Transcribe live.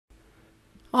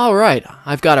Alright,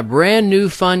 I've got a brand new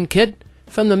fun kit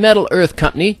from the MetalEarth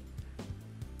Company.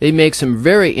 They make some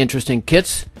very interesting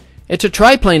kits. It's a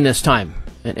triplane this time,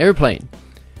 an airplane.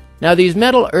 Now these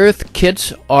MetalEarth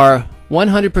kits are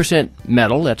 100%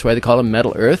 metal, that's why they call them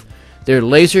MetalEarth. They're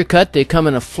laser cut, they come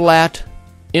in a flat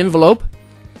envelope.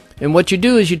 And what you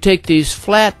do is you take these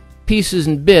flat pieces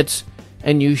and bits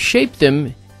and you shape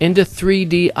them into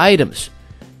 3D items.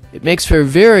 It makes for a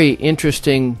very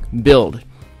interesting build.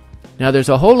 Now there's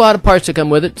a whole lot of parts that come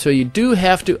with it, so you do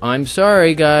have to, I'm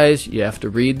sorry guys, you have to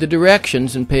read the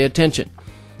directions and pay attention.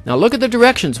 Now look at the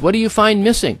directions. What do you find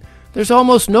missing? There's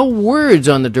almost no words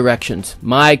on the directions,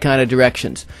 my kind of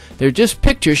directions. They're just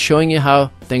pictures showing you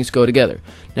how things go together.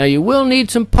 Now you will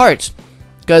need some parts,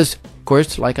 because of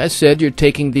course, like I said, you're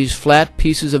taking these flat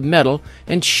pieces of metal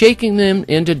and shaking them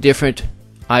into different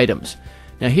items.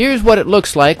 Now here's what it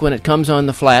looks like when it comes on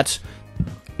the flats.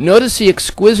 Notice the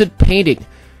exquisite painting.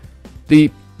 The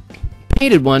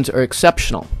painted ones are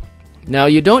exceptional. Now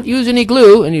you don't use any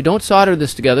glue and you don't solder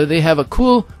this together. They have a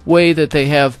cool way that they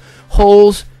have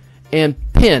holes and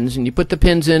pins, and you put the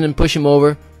pins in and push them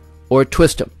over or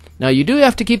twist them. Now you do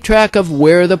have to keep track of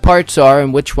where the parts are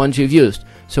and which ones you've used.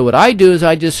 So what I do is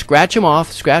I just scratch them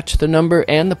off, scratch the number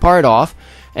and the part off,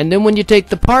 and then when you take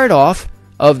the part off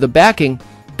of the backing,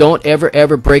 don't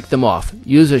ever break them off.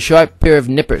 Use a sharp pair of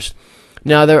nippers.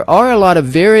 Now there are a lot of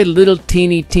very little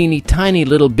teeny tiny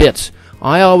little bits.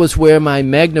 I always wear my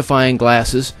magnifying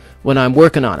glasses when I'm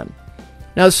working on them.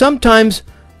 Now sometimes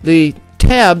the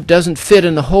tab doesn't fit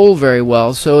in the hole very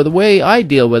well, so the way I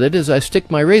deal with it is I stick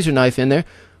my razor knife in there,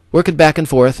 work it back and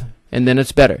forth, and then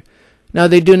it's better. Now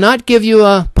they do not give you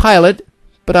a pilot,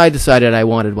 but I decided I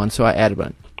wanted one, so I added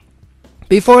one.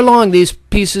 Before long, these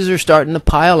pieces are starting to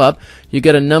pile up. You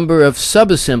get a number of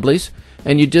sub-assemblies,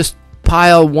 and you just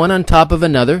pile one on top of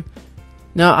another.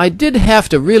 Now I did have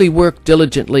to really work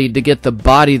diligently to get the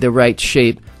body the right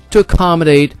shape to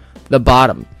accommodate the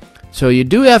bottom. So you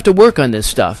do have to work on this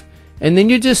stuff. And then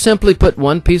you just simply put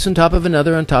one piece on top of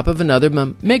another on top of another.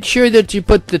 Make sure that you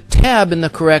put the tab in the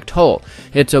correct hole.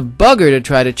 It's a bugger to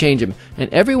try to change them.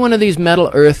 And every one of these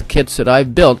MetalEarth kits that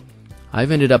I've built,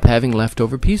 I've ended up having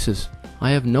leftover pieces.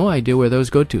 I have no idea where those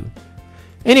go to.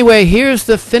 Anyway, here's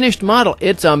the finished model.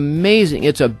 It's amazing.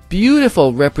 It's a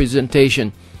beautiful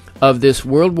representation of this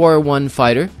World War I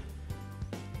fighter.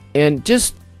 And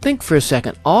just think for a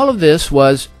second. All of this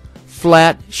was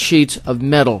flat sheets of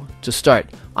metal to start.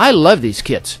 I love these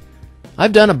kits.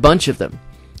 I've done a bunch of them.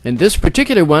 And this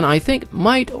particular one I think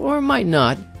might or might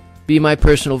not be my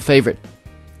personal favorite.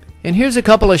 And here's a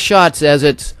couple of shots as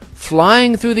it's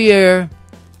flying through the air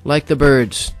like the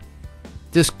birds.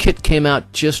 This kit came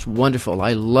out just wonderful.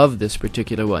 I love this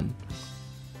particular one.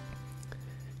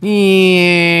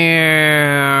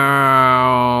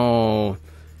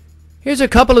 Here's a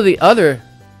couple of the other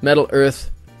MetalEarth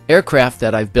aircraft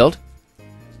that I've built.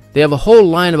 They have a whole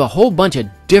line of a whole bunch of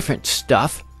different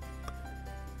stuff.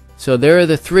 So there are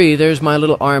the three. There's my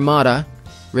little armada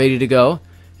ready to go.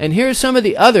 And here's some of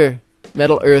the other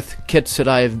MetalEarth kits that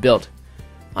I have built.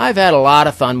 I've had a lot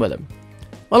of fun with them.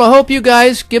 Well, I hope you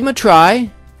guys give them a try.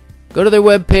 Go to their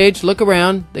webpage, look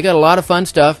around. They got a lot of fun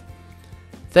stuff.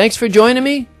 Thanks for joining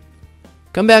me.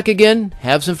 Come back again.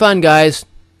 Have some fun, guys.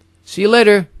 See you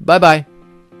later. Bye-bye.